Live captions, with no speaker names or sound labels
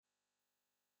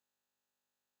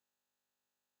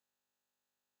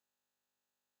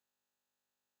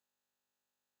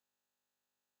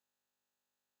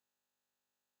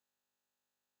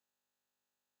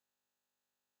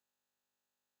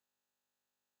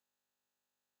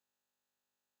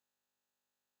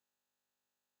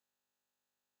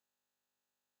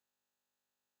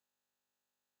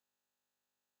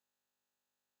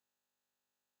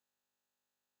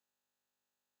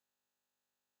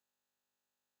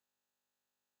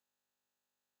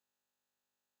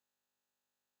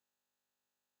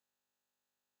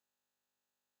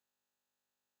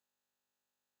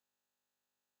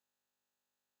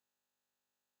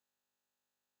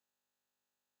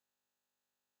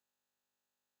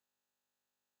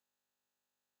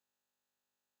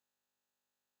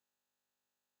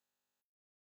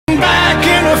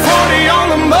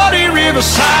the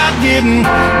side, getting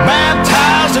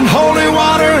baptized in holy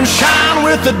water and shine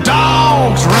with the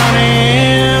dogs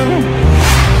running.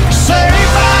 Saved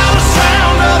by the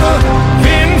sound of a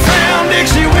pin-found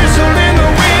Dixie whistle in the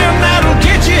wind that'll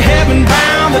get you heaven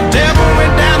bound. The devil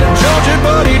went down to Georgia,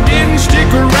 but he didn't stick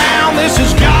around. This is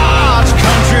God's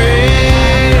country.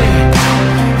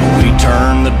 We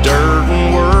turn the dirt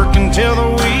and work until the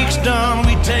week's done.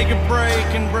 We take a break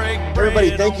and break bread.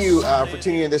 Everybody, thank you for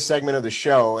tuning in this segment of the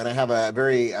show. And I have a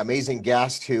very amazing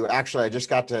guest who actually I just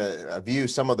got to view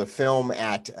some of the film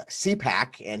at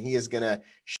CPAC, and he is going to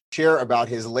share about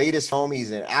his latest film.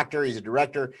 He's an actor, he's a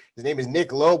director. His name is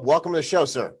Nick Loeb. Welcome to the show,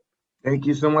 sir. Thank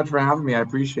you so much for having me. I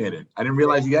appreciate it. I didn't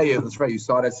realize that's right. You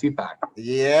saw it at CPAC.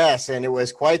 Yes, and it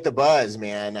was quite the buzz,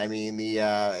 man. I mean,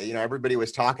 everybody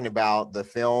was talking about the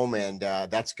film, and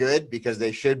that's good because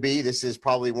they should be. This is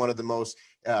probably one of the most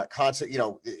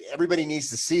everybody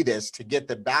needs to see this to get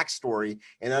the backstory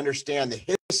and understand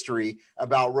the history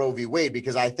about Roe v. Wade,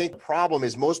 because I think the problem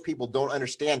is most people don't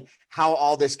understand how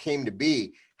all this came to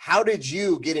be. How did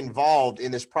you get involved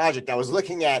in this project? I was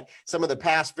looking at some of the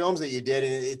past films that you did,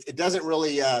 and it doesn't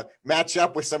really match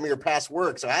up with some of your past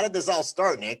work. So how did this all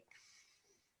start, Nick?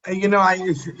 It's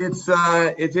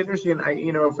interesting.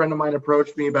 A friend of mine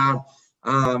approached me about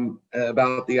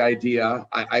the idea.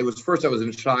 I was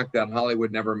in shock that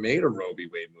Hollywood never made a Roe v.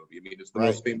 Wade movie. I mean, it's the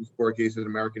most famous court case in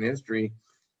American history.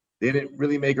 They didn't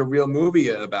really make a real movie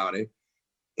about it.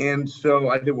 And so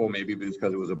I did, well, maybe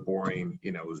because it was a boring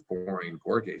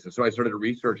court case. And so I started to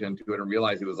research into it and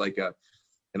realized it was like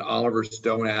an Oliver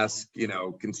Stone-esque,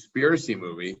 conspiracy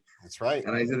movie. That's right.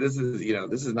 And I said, this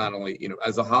is not only,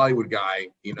 as a Hollywood guy,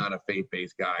 not a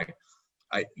faith-based guy,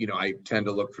 I tend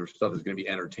to look for stuff that's going to be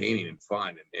entertaining and fun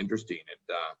and interesting.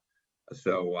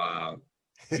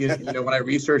 And when I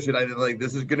researched it, I did like,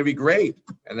 this is going to be great.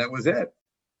 And that was it.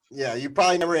 Yeah, you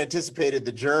probably never anticipated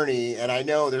the journey. And I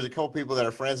know there's a couple people that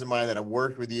are friends of mine that have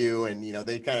worked with you, and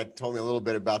they kind of told me a little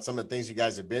bit about some of the things you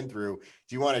guys have been through.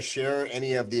 Do you want to share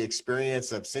any of the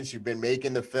experience of since you've been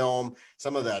making the film,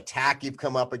 some of the attack you've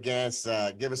come up against?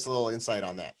 Give us a little insight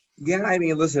on that. Yeah, I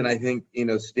mean, listen, I think,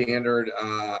 standard,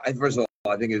 first of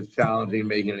all, I think it's challenging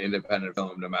making an independent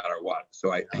film no matter what.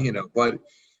 So I think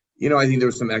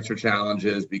there's some extra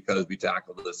challenges because we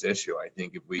tackled this issue. I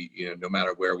think if we, no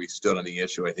matter where we stood on the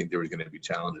issue, I think there was going to be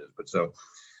challenges. But so,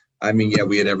 I mean, yeah,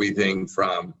 we had everything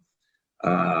from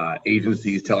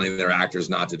agencies telling their actors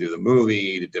not to do the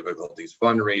movie, to difficulties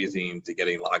fundraising, to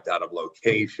getting locked out of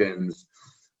locations.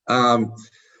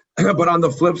 But on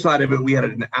the flip side of it, we had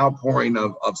an outpouring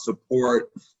of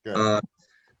support.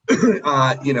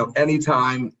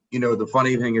 Anytime, the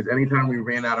funny thing is anytime we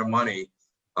ran out of money,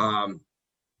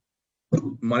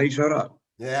 money showed up.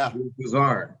 Yeah. It was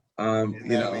bizarre.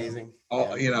 Amazing?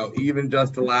 Even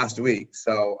just the last week.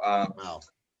 So, wow.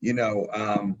 We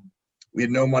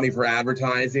had no money for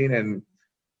advertising, and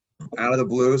out of the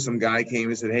blue, some guy came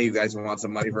and said, "Hey, you guys want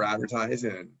some money for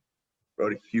advertising?" And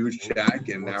wrote a huge check,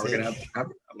 and now we're gonna have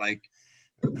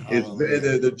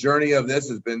the journey of this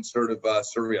has been sort of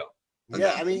surreal.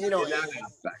 Yeah, I mean,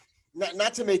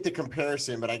 not to make the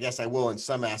comparison, but I guess I will in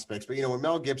some aspects. But when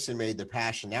Mel Gibson made The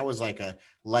Passion, that was like a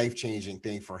life-changing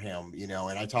thing for him. And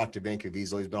I talked to Ben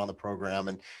Caviezel, he's been on the program,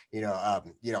 and Jim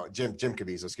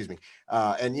Caviezel, excuse me.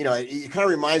 It kind of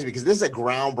reminds me, because this is a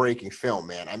groundbreaking film,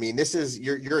 man. I mean, this is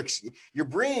you're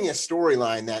bringing a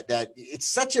storyline that it's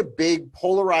such a big,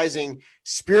 polarizing,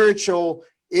 spiritual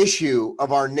issue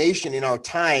of our nation in our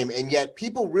time, and yet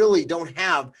people really don't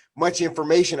have much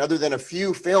information other than a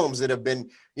few films that have been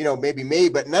maybe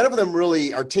made, but none of them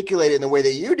really articulate it in the way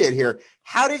that you did here.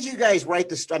 How did you guys write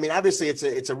this? I mean, obviously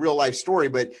it's a real life story,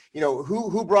 but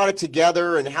who brought it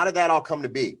together, and how did that all come to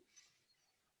be?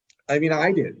 I mean,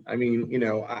 I did. I mean,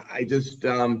 I just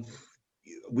I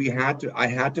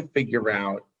had to figure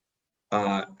out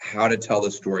how to tell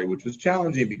the story, which was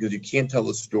challenging because you can't tell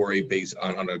the story based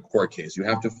on a court case. You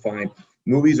have to find,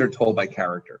 movies are told by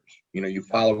characters. You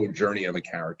follow a journey of a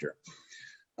character.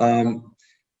 And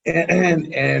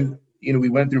we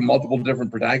went through multiple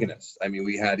different protagonists. I mean,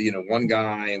 we had, one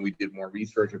guy, and we did more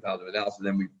research about the analysis. And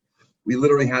then we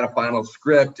literally had a final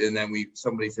script, and then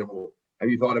somebody said, well, have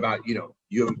you thought about, you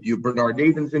have Bernard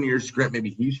Nathanson in your script, maybe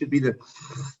he should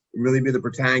really be the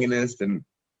protagonist. And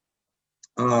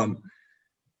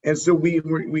so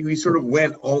we sort of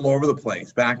went all over the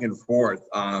place, back and forth.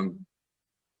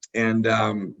 And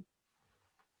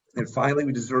finally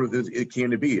we just it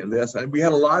came to be. And we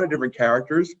had a lot of different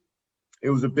characters. It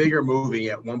was a bigger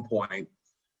movie at one point,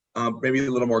 maybe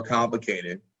a little more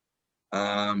complicated.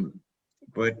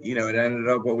 But it ended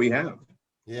up what we have.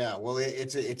 Yeah, well,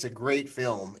 it's a great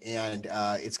film, and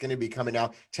it's going to be coming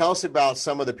out. Tell us about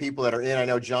some of the people that are in. I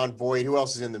know John Voight. Who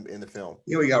else is in the film?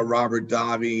 We got Robert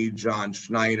Davi, John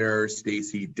Schneider,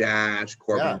 Stacey Dash,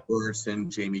 Corbin Yeah. Burson,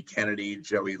 Jamie Kennedy,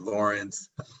 Joey Lawrence.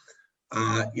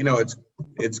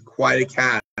 It's quite a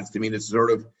cast. I mean, it's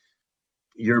sort of,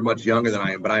 you're much younger than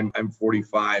I am, but I'm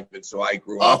 45, and so I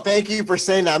grew Oh, up. thank you for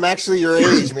saying that. I'm actually your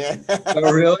age, man.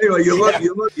 Oh, really? Well, you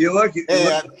look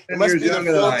Hey, it must be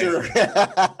younger than I am.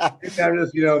 the I think I'm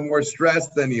just, more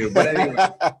stressed than you. But anyway,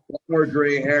 more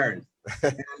gray hairs.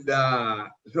 And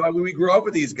so we grew up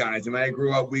with these guys. I mean,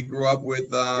 we grew up with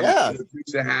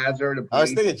Dukes of Hazzard. I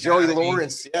was thinking Joey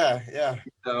Lawrence. Yeah.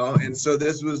 And so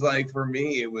this was like, for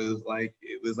me, it was like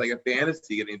a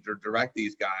fantasy getting to direct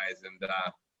these guys, and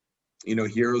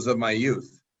heroes of my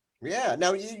youth. Yeah.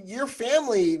 Now, your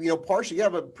family, partially, you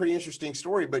have a pretty interesting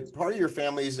story, but part of your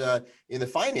family's in the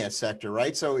finance sector,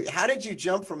 right? So how did you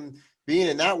jump from being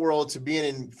in that world to being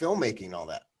in filmmaking and all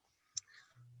that?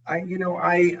 I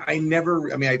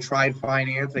tried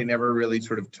finance. I never really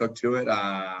sort of took to it.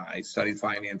 I studied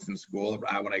finance in school.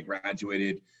 When I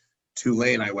graduated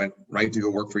Tulane, I went right to go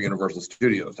work for Universal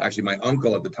Studios. Actually, my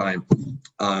uncle at the time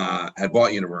had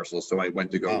bought Universal, so I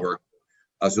went to go work.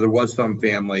 So there was some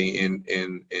family and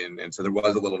so there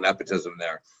was a little nepotism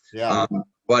there. Yeah.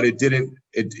 But it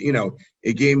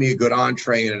gave me a good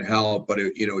entree and it helped. But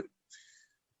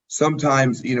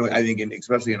sometimes, I think,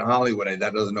 especially in Hollywood,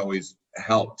 that doesn't always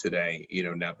help today.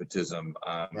 Nepotism.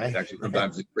 Right. Actually,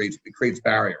 sometimes it creates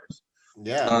barriers.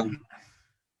 Yeah.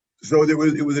 So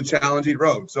it was a challenging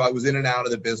road. So I was in and out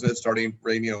of the business. I've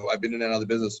been in and out of the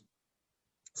business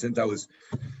since I was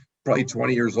probably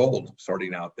 20 years old,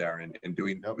 starting out there and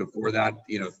doing before that,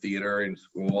 theater and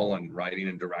school and writing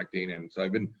and directing. And so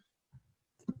I've been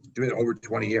doing it over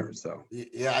 20 years. So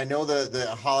yeah, I know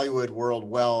the Hollywood world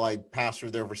well. I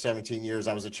pastored there for 17 years.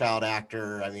 I was a child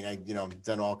actor. I mean, I've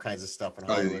done all kinds of stuff in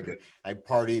Hollywood. I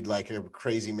partied like a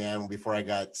crazy man before I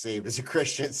got saved as a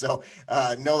Christian. So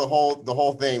know the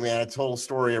whole thing, man. A total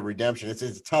story of redemption. It's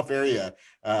a tough area,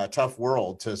 tough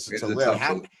world to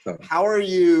live. How are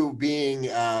you being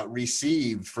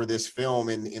received for this film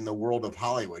in the world of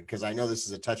Hollywood? Because I know this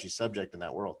is a touchy subject in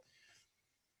that world.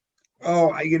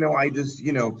 Oh, I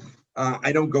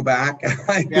don't go back.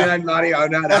 I'm not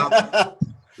out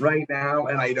right now.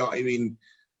 And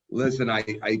listen, I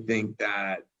think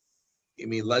that,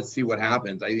 let's see what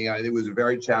happens. I think it was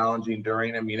very challenging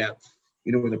during, when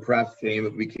the press came,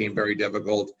 it became very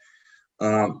difficult.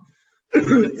 And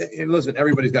listen,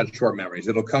 everybody's got short memories.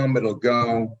 It'll come, it'll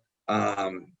go.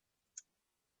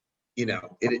 It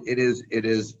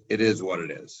is what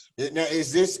it is. Now,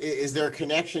 is there a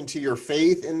connection to your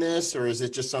faith in this, or is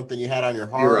it just something you had on your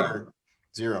heart?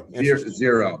 Zero.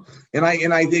 And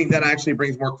I think that actually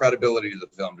brings more credibility to the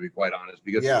film, to be quite honest,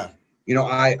 because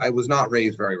I was not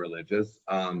raised very religious.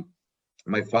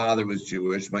 My father was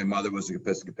Jewish, my mother was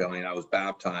Episcopalian. I was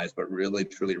baptized, but really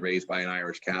truly raised by an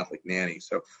Irish Catholic nanny.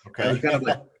 So I was kind of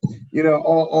like,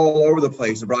 all over the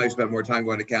place, and probably spent more time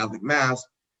going to Catholic Mass.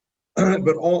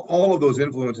 But all of those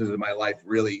influences in my life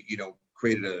really,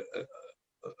 created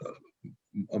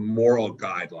a moral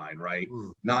guideline, right?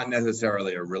 Not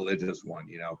necessarily a religious one.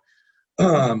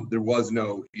 There was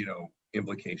no,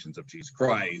 implications of Jesus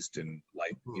Christ and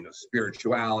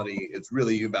spirituality. It's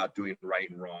really about doing right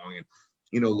and wrong and,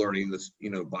 learning this,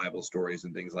 Bible stories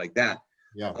and things like that.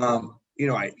 Yeah.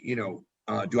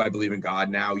 Do I believe in God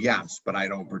now? Yes, but I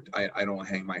don't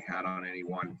hang my hat on any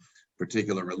one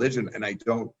particular religion, and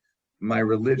my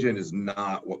religion is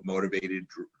not what motivated,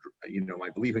 my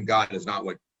belief in God is not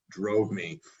what drove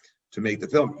me to make the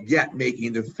film. Yet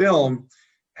making the film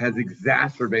has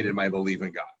exacerbated my belief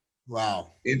in God.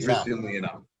 Wow. Interestingly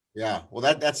enough. Yeah.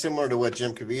 Well, that's similar to what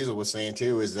Jim Caviezel was saying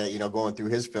too, is that, going through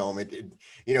his film,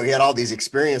 he had all these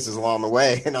experiences along the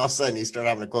way, and all of a sudden he started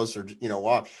having a closer,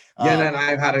 walk. Yeah. And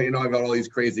I've had all these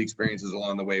crazy experiences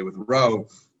along the way with Roe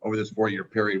over this 4-year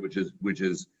period, which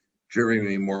is driven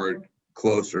me more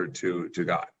closer to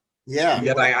God. Yeah.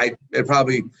 Yet it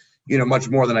probably, much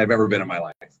more than I've ever been in my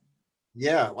life.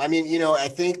 Yeah. I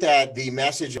think that the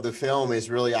message of the film is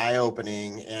really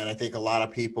eye-opening, and I think a lot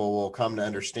of people will come to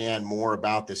understand more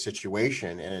about this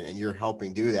situation, and you're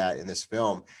helping do that in this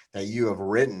film that you have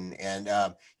written. And,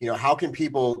 how can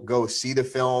people go see the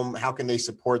film? How can they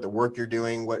support the work you're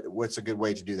doing? What's a good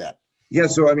way to do that? Yeah.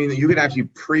 So, you can actually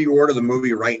pre-order the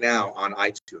movie right now on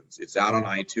iTunes. It's out on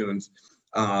iTunes.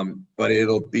 But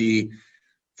it'll be,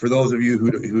 for those of you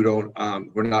who don't,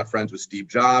 we're not friends with Steve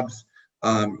Jobs.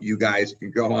 You guys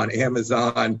can go on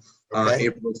Amazon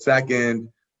April 2nd.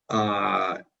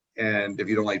 And if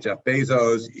you don't like Jeff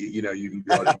Bezos, you can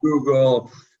go to Google.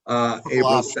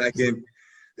 April 2nd.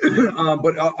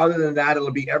 But other than that,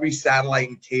 it'll be every satellite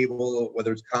and cable,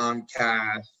 whether it's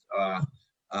Comcast,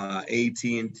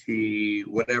 AT&T,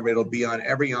 whatever. It'll be on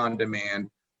every on-demand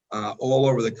all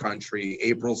over the country.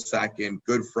 April 2nd,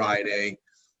 Good Friday,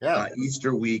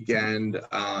 Easter weekend.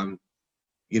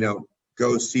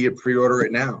 Go see it, pre-order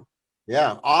it now.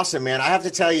 Yeah, awesome, man. I have to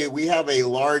tell you, we have a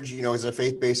large, as a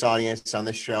faith-based audience on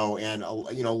this show, and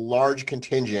large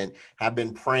contingent have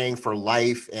been praying for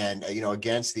life and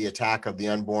against the attack of the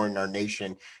unborn in our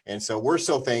nation. And so we're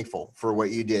so thankful for what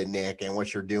you did, Nick, and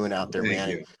what you're doing out there, man.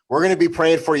 You. We're going to be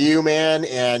praying for you, man.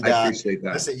 And I appreciate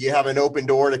that. Listen, you have an open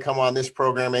door to come on this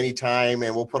program anytime,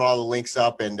 and we'll put all the links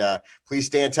up. And please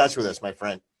stay in touch with us, my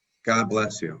friend. God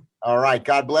bless you. All right,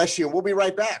 God bless you. And we'll be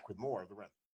right back with more of the rest.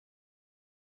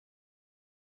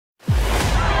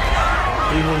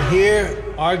 We will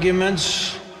hear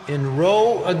arguments in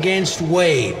Roe against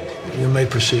Wade. You may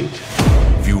proceed.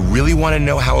 If you really want to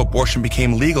know how abortion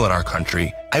became legal in our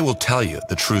country, I will tell you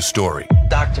the true story.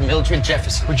 Dr. Mildred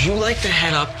Jefferson, would you like to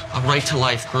head up a Right to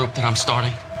Life group that I'm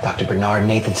starting? Dr. Bernard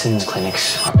Nathanson's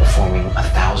clinics are performing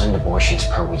 1,000 abortions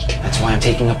per week. That's why I'm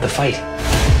taking up the fight.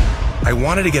 I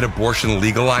wanted to get abortion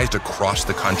legalized across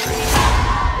the country.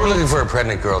 We're looking for a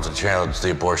pregnant girl to challenge the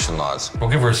abortion laws.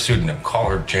 We'll give her a pseudonym. Call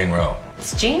her Jane Roe.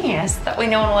 It's genius that way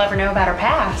no one will ever know about her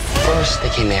past. First, they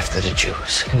came after the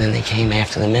Jews, and then they came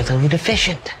after the mentally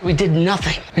deficient. We did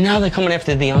nothing. And now they're coming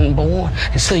after the unborn.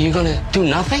 And so you're gonna do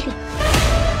nothing?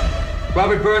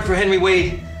 Robert Byrd for Henry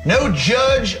Wade. No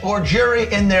judge or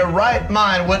jury in their right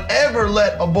mind would ever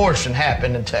let abortion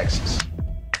happen in Texas.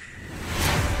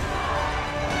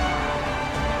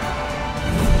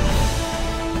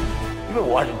 You've been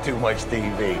watching too much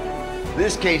TV.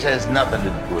 This case has nothing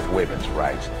to do with women's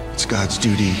rights. It's God's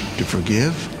duty to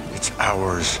forgive. It's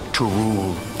ours to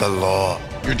rule the law.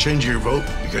 You're changing your vote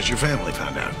because your family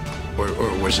found out. Or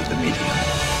was it the media?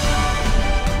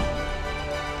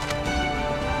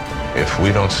 If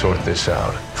we don't sort this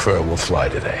out, fur will fly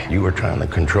today. You are trying to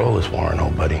control this, Warren,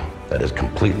 old buddy. That is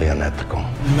completely unethical.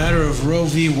 In the matter of Roe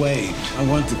v. Wade, I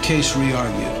want the case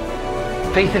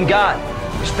re-argued. Faith in God,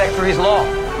 respect for his law.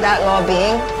 That law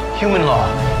being? Human law.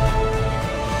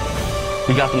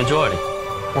 We got the majority.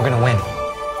 We're gonna win.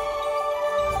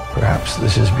 Perhaps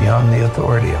this is beyond the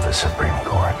authority of the Supreme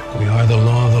Court. We are the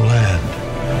law of the land.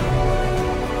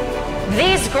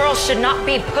 These girls should not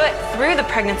be put through the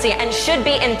pregnancy and should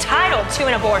be entitled to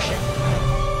an abortion.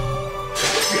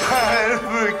 God,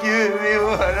 forgive me,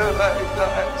 what have I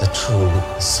done? The true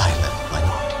silent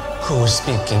minority who is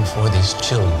speaking for these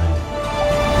children.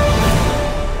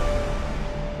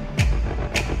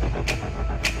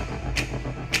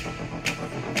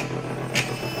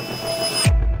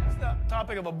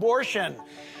 Of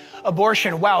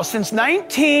abortion. Wow. Since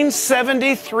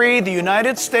 1973, the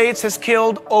United States has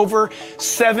killed over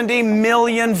 70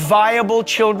 million viable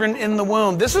children in the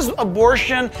womb. This is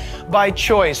abortion by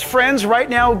choice. Friends, right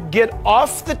now, get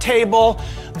off the table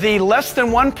the less than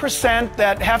 1%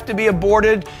 that have to be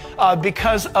aborted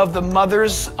because of the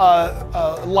mother's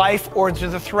life or to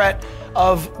the threat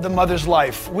of the mother's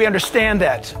life. We understand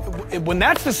that. When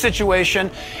that's the situation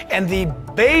and the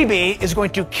baby is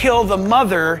going to kill the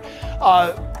mother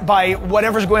by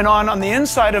whatever's going on the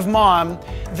inside of mom,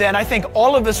 then I think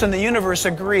all of us in the universe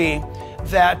agree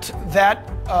that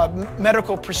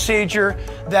medical procedure,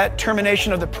 that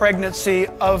termination of the pregnancy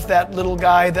of that little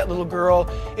guy, that little girl,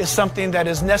 is something that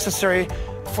is necessary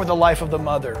for the life of the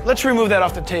mother. Let's remove that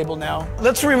off the table now.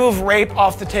 Let's remove rape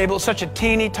off the table. It's such a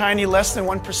teeny tiny, less than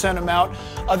 1% amount,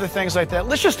 other things like that.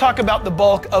 Let's just talk about the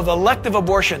bulk of elective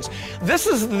abortions. This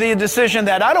is the decision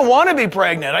that I don't want to be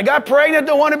pregnant. I got pregnant,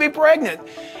 don't want to be pregnant.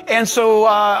 And so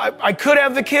I could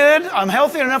have the kid. I'm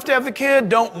healthy enough to have the kid,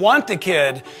 don't want the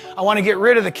kid. I want to get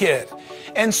rid of the kid.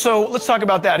 And so let's talk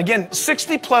about that. Again,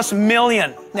 60 plus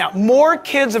million. Now, more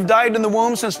kids have died in the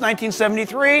womb since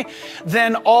 1973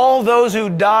 than all those who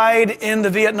died in the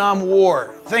Vietnam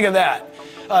War. Think of that.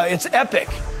 It's epic.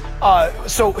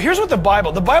 So here's what the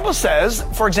Bible says,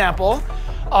 for example,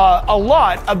 a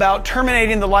lot about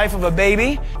terminating the life of a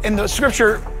baby. And the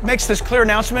scripture makes this clear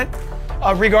announcement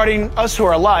regarding us who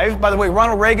are alive. By the way,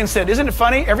 Ronald Reagan said, isn't it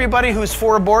funny? Everybody who's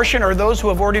for abortion are those who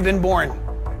have already been born.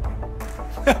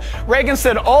 Reagan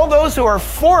said all those who are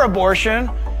for abortion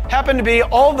happen to be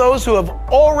all those who have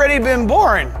already been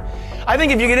born. I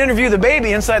think if you could interview the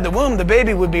baby inside the womb, the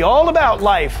baby would be all about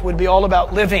life, would be all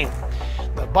about living.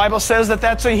 The Bible says that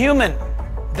that's a human.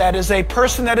 That is a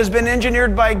person that has been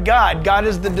engineered by God. God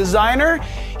is the designer.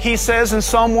 He says in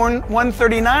Psalm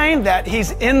 139 that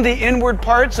he's in the inward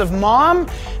parts of mom,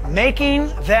 making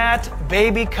that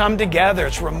baby come together.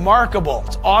 It's remarkable.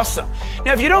 It's awesome.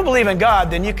 Now, if you don't believe in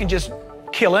God, then you can just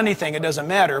kill anything. It doesn't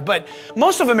matter. But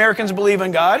most of Americans believe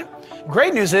in God.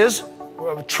 Great news is,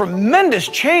 a tremendous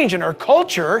change in our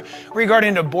culture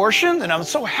regarding abortion, and I'm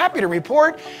so happy to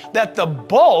report that the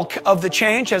bulk of the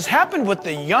change has happened with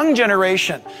the young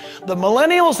generation. The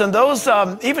millennials and those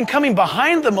even coming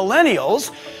behind the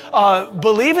millennials,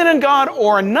 believing in God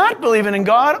or not believing in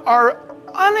God, are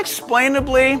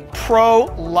unexplainably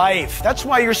pro-life. That's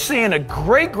why you're seeing a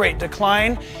great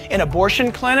decline in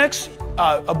abortion clinics.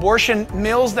 Abortion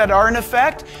mills that are in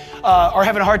effect are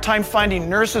having a hard time finding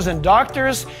nurses and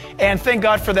doctors, and thank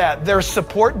God for that. Their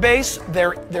support base,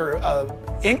 their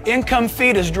income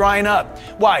feed is drying up.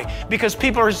 Why? Because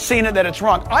people are seeing it that it's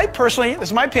wrong. I personally, this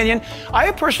is my opinion,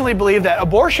 I personally believe that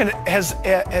abortion has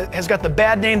got the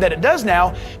bad name that it does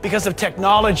now because of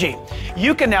technology.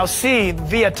 You can now see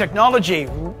via technology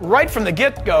right from the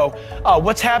get-go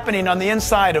what's happening on the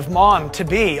inside of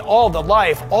mom-to-be, all the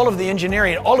life, all of the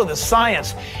engineering, all of the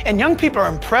science, and young people are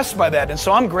impressed by that, and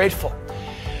so I'm grateful.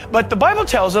 But the Bible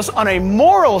tells us on a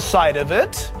moral side of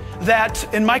it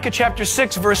that in Micah chapter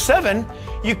 6 verse 7,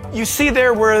 you see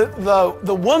there where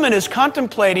the woman is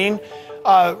contemplating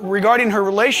regarding her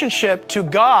relationship to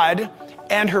God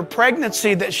and her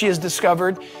pregnancy that she has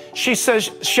discovered. She says,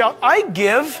 "Shall I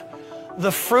give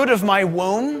the fruit of my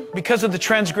womb because of the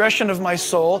transgression of my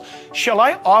soul? Shall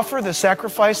I offer the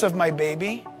sacrifice of my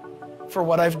baby for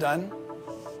what I've done?"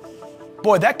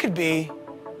 Boy, that could be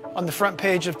on the front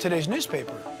page of today's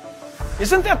newspaper.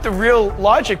 Isn't that the real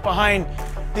logic behind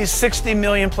these 60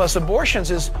 million plus abortions?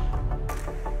 Is,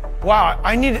 wow,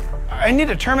 I need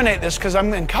to terminate this because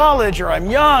I'm in college or I'm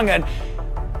young,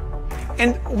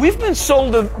 and we've been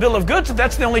sold a bill of goods that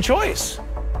that's the only choice.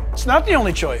 It's not the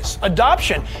only choice.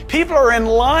 Adoption. People are in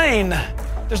line.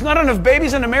 There's not enough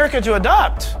babies in America to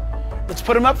adopt. Let's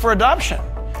put them up for adoption.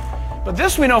 But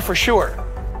this we know for sure.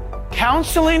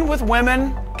 Counseling with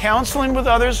women, counseling with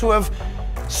others who have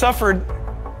suffered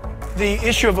the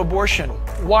issue of abortion.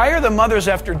 Why are the mothers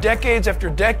after decades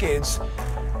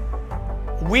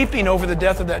weeping over the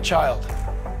death of that child?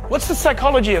 What's the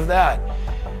psychology of that?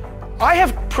 I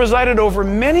have presided over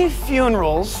many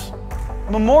funerals,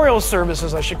 memorial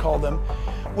services I should call them,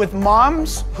 with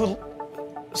moms who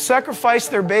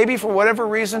sacrificed their baby for whatever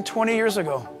reason 20 years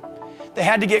ago. They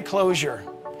had to get closure.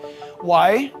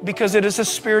 Why? Because it is a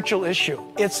spiritual issue.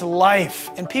 It's life.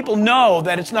 And people know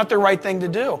that it's not the right thing to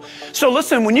do. So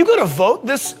listen, when you go to vote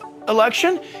this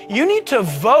election, you need to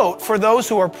vote for those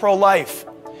who are pro-life.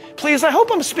 Please, I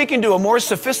hope I'm speaking to a more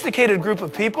sophisticated group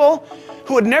of people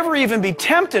who would never even be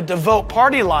tempted to vote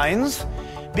party lines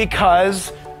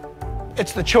because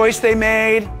it's the choice they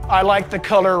made. I like the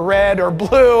color red or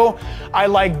blue. I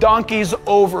like donkeys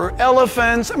over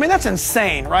elephants. I mean, that's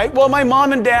insane, right? Well, my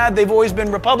mom and dad, they've always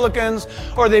been Republicans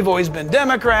or they've always been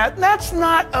Democrat. That's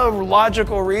not a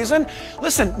logical reason.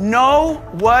 Listen, know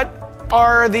what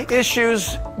are the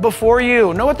issues before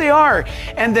you. Know what they are.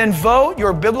 And then vote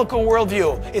your biblical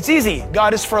worldview. It's easy.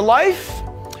 God is for life,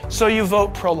 so you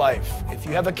vote pro-life. If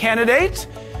you have a candidate,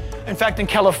 in fact, in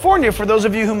California, for those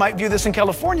of you who might view this in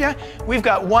California, we've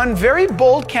got one very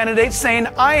bold candidate saying,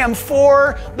 I am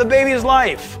for the baby's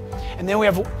life. And then we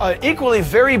have an equally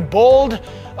very bold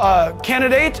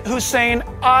candidate who's saying,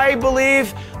 I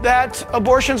believe that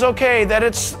abortion's okay, that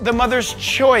it's the mother's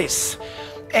choice.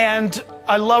 And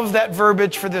I love that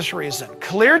verbiage for this reason.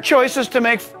 Clear choices to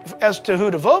make as to who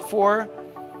to vote for,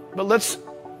 but let's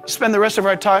spend the rest of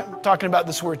our time talking about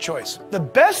this word choice. The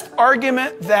best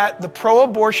argument that the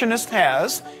pro-abortionist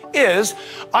has is,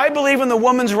 I believe in the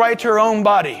woman's right to her own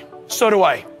body. So do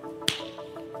I.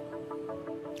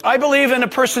 I believe in a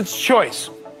person's choice.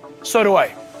 So do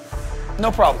I.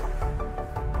 No problem.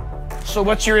 So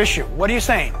what's your issue? What are you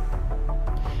saying?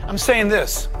 I'm saying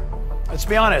this. Let's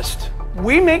be honest.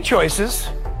 We make choices,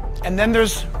 and then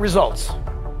there's results.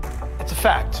 It's a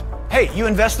fact. Hey, you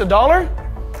invest $1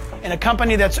 in a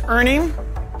company that's earning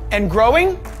and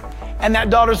growing, and that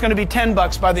 $1 is going to be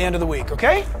 $10 by the end of the week,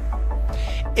 okay?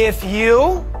 If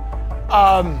you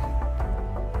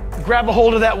grab a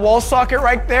hold of that wall socket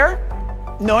right there,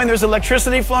 knowing there's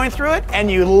electricity flowing through it,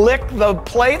 and you lick the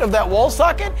plate of that wall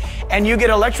socket, and you get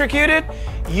electrocuted,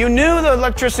 you knew the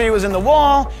electricity was in the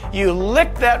wall, you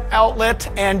licked that outlet,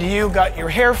 and you got your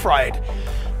hair fried.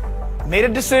 Made a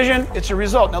decision, it's a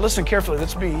result. Now listen carefully,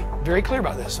 let's be very clear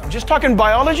about this. I'm just talking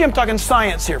biology, I'm talking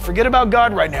science here. Forget about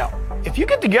God right now. if you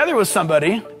get together with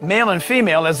somebody, male and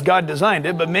female as God designed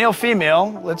it, but male,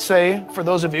 female, let's say for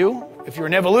those of you, if you're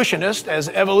an evolutionist, as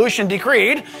evolution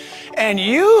decreed, and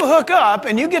you hook up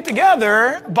and you get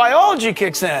together, biology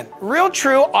kicks in. Real,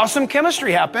 true, awesome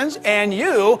chemistry happens, and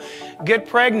you get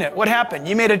pregnant. What happened?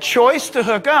 You made a choice to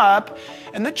hook up,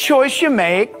 and the choice you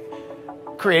make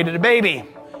created a baby.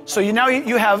 So now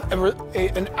you have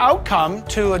an outcome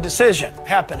to a decision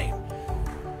happening.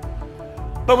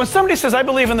 But when somebody says, I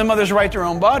believe in the mother's right to her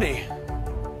own body,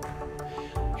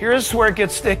 here's where it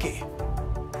gets sticky.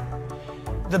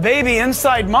 The baby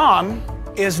inside mom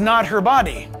is not her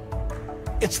body.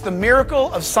 It's the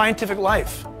miracle of scientific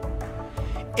life.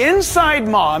 Inside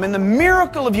mom, in the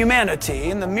miracle of humanity,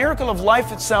 in the miracle of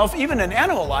life itself, even in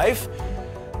animal life,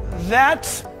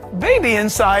 that baby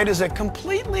inside is a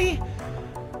completely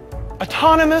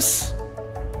autonomous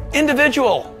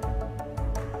individual.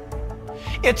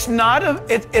 It's not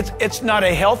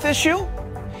a health issue.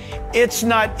 It's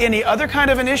not any other kind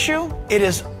of an issue. It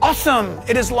is awesome.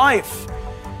 It is life.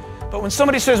 But when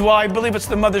somebody says, well, I believe it's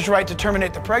the mother's right to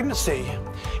terminate the pregnancy,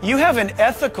 you have an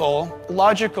ethical,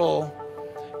 logical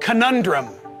conundrum.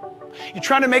 You're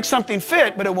trying to make something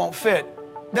fit, but it won't fit.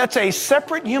 That's a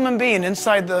separate human being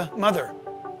inside the mother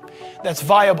that's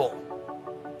viable.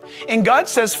 And God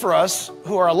says for us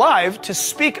who are alive to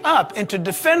speak up and to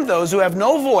defend those who have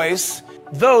no voice,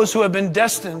 those who have been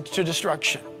destined to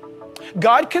destruction.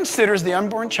 God considers the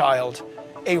unborn child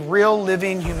a real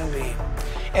living human being.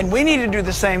 And we need to do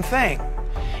the same thing.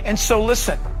 And so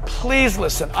listen, please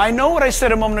listen. I know what I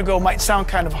said a moment ago might sound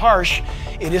kind of harsh.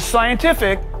 It is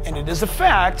scientific and it is a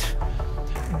fact.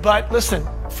 But listen,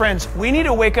 friends, we need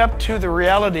to wake up to the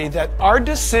reality that our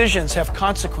decisions have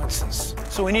consequences.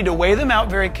 So we need to weigh them out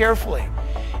very carefully.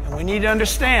 And we need to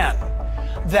understand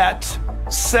that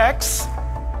sex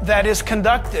that is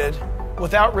conducted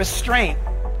without restraint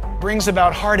brings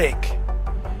about heartache,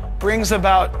 brings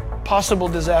about possible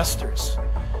disasters.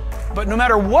 But no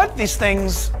matter what these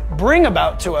things bring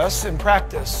about to us in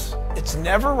practice, it's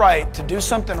never right to do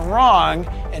something wrong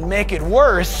and make it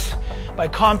worse by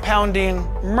compounding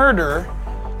murder.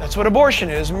 That's what abortion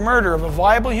is, murder of a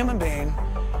viable human being,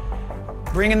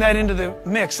 bringing that into the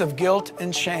mix of guilt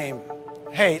and shame.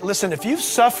 Hey, listen, if you've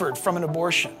suffered from an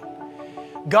abortion,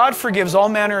 God forgives all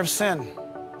manner of sin.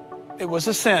 It was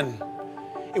a sin.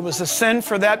 It was a sin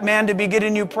for that man to be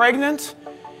getting you pregnant,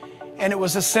 and it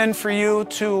was a sin for you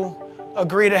to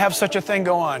agree to have such a thing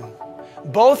go on.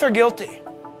 Both are guilty.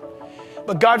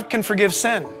 But God can forgive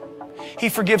sin. He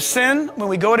forgives sin when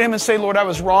we go to Him and say, Lord, I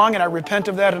was wrong and I repent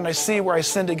of that and I see where I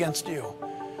sinned against you.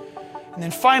 And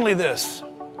then finally this.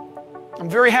 I'm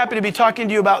very happy to be talking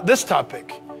to you about this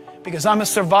topic because I'm a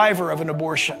survivor of an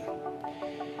abortion.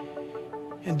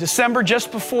 In December,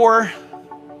 just before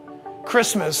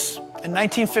Christmas in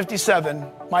 1957,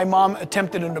 my mom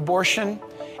attempted an abortion,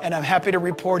 and I'm happy to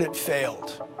report it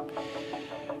failed.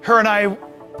 Her and I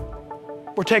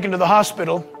were taken to the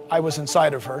hospital. I was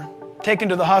inside of her, taken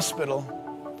to the hospital,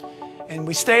 and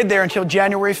we stayed there until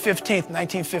January 15th,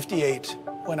 1958,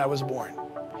 when I was born.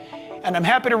 And I'm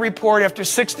happy to report after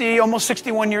almost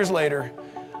 61 years later,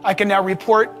 I can now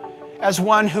report as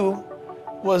one who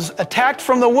was attacked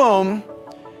from the womb,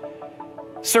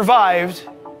 survived,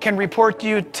 can report to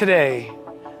you today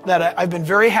that I've been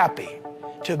very happy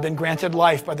to have been granted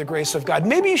life by the grace of God.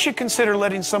 Maybe you should consider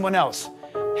letting someone else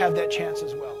have that chance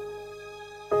as well.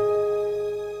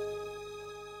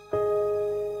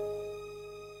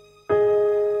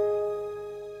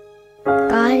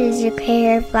 God is the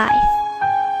creator of life.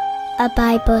 A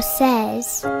Bible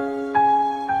says,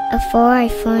 before I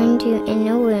formed you in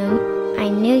the womb, I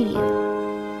knew you.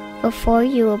 Before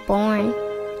you were born,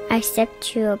 I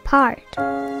set you apart.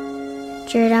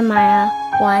 Jeremiah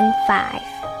 1:5.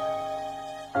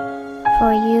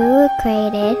 For you were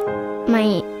created,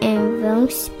 my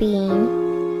inmost being.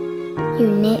 You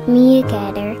knit me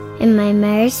together in my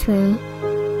mother's womb.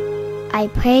 I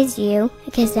praise you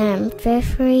because I am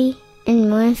fearfully and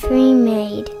wonderfully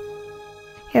made.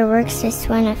 Your works is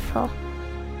wonderful.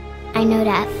 I know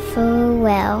that full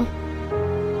well.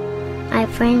 My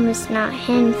friend was not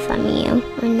hidden from you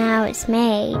when I was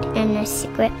made in a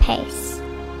secret place,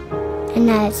 and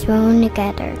I was woven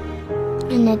together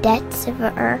in the depths of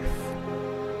the earth.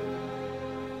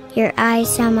 Your eyes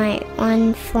saw my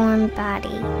unformed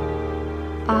body.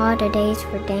 All the days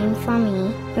were ordained for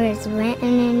me, it was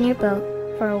written in your book,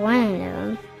 for one of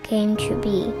them came to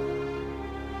be.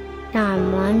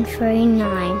 Psalm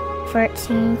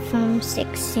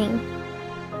 139:13-16.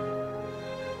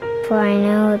 For I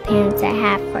know the plans I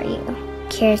have for you,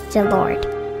 cares the Lord.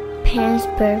 Plans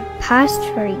purpose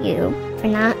for you, for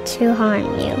not to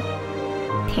harm you.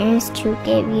 parents to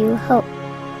give you hope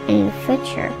in the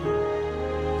future.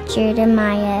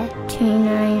 Jeremiah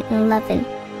 29:11.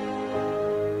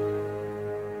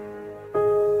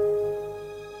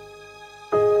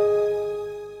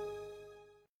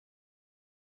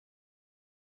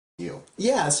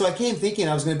 Yeah, so I came thinking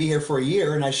I was going to be here for a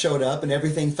year, and I showed up, and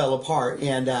everything fell apart.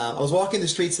 And I was walking the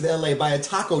streets of LA by a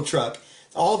taco truck.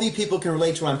 All these people can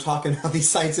relate to what I'm talking about, these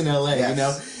sites in LA, you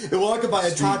know? They're walking by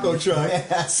a taco truck,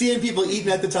 seeing people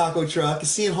eating at the taco truck,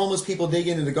 seeing homeless people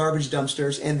digging into the garbage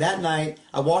dumpsters. And that night,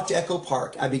 I walked to Echo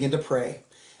Park. I began to pray.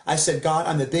 I said, God,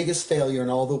 I'm the biggest failure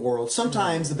in all the world.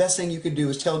 Sometimes the best thing you could do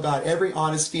is tell God every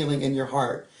honest feeling in your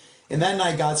heart. And that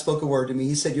night, God spoke a word to me.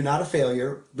 He said, you're not a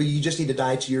failure, but you just need to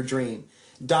die to your dream.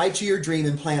 Die to your dream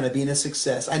and plan of being a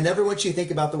success. I never want you to think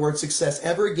about the word success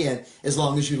ever again as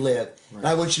long as you live. Right. And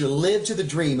I want you to live to the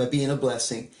dream of being a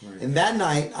blessing. Right. And that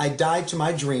night, I died to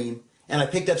my dream, and I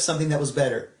picked up something that was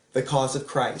better, the cause of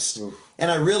Christ. Oof.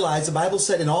 And I realized the Bible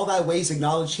said, in all thy ways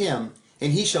acknowledge him,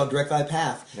 and he shall direct thy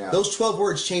path. Yeah. Those 12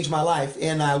 words changed my life.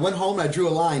 And I went home and I drew a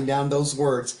line down those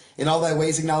words. In all thy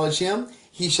ways acknowledge him,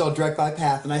 he shall direct thy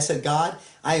path. And I said, God,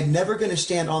 I am never going to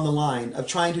stand on the line of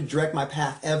trying to direct my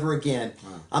path ever again.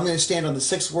 Wow. I'm going to stand on the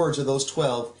 6 words of those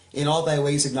 12. In all thy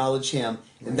ways acknowledge him.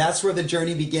 And that's where the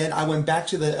journey began. I went back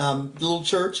to the little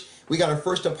church. We got our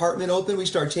first apartment open. We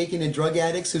started taking in drug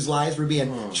addicts whose lives were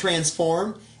being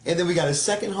transformed. And then we got a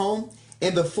second home.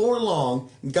 And before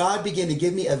long, God began to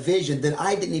give me a vision that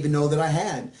I didn't even know that I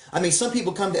had. I mean, some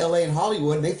people come to LA and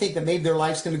Hollywood and they think that maybe their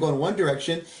life's going to go in one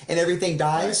direction and everything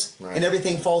dies and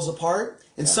everything falls apart.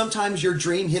 And sometimes your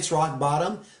dream hits rock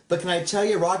bottom. But can I tell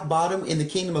you, rock bottom in the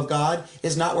kingdom of God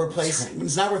is not where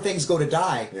it's not where things go to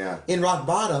die. Yeah. In rock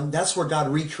bottom, that's where God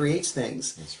recreates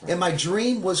things. That's right. And my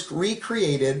dream was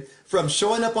recreated from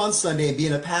showing up on Sunday and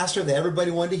being a pastor that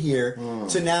everybody wanted to hear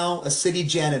to now a city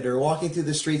janitor walking through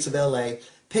the streets of LA,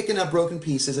 picking up broken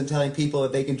pieces and telling people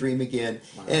that they can dream again.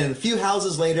 Wow. And a few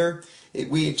houses later,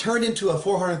 we turned into a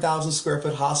 400,000 square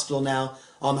foot hospital now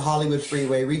on the Hollywood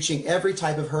freeway, reaching every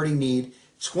type of hurting need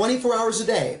 24 hours a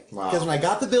day. Because when I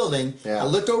got the building, I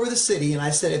looked over the city and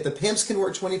I said, if the pimps can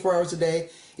work 24 hours a day,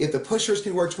 if the pushers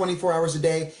can work 24 hours a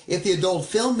day, if the adult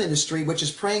film ministry, which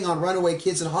is preying on runaway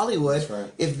kids in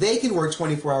Hollywood, if they can work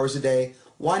 24 hours a day,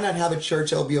 why not have a church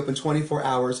that will be open 24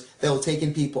 hours, that will take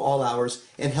in people all hours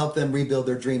and help them rebuild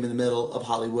their dream in the middle of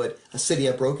Hollywood, a city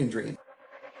of broken dream?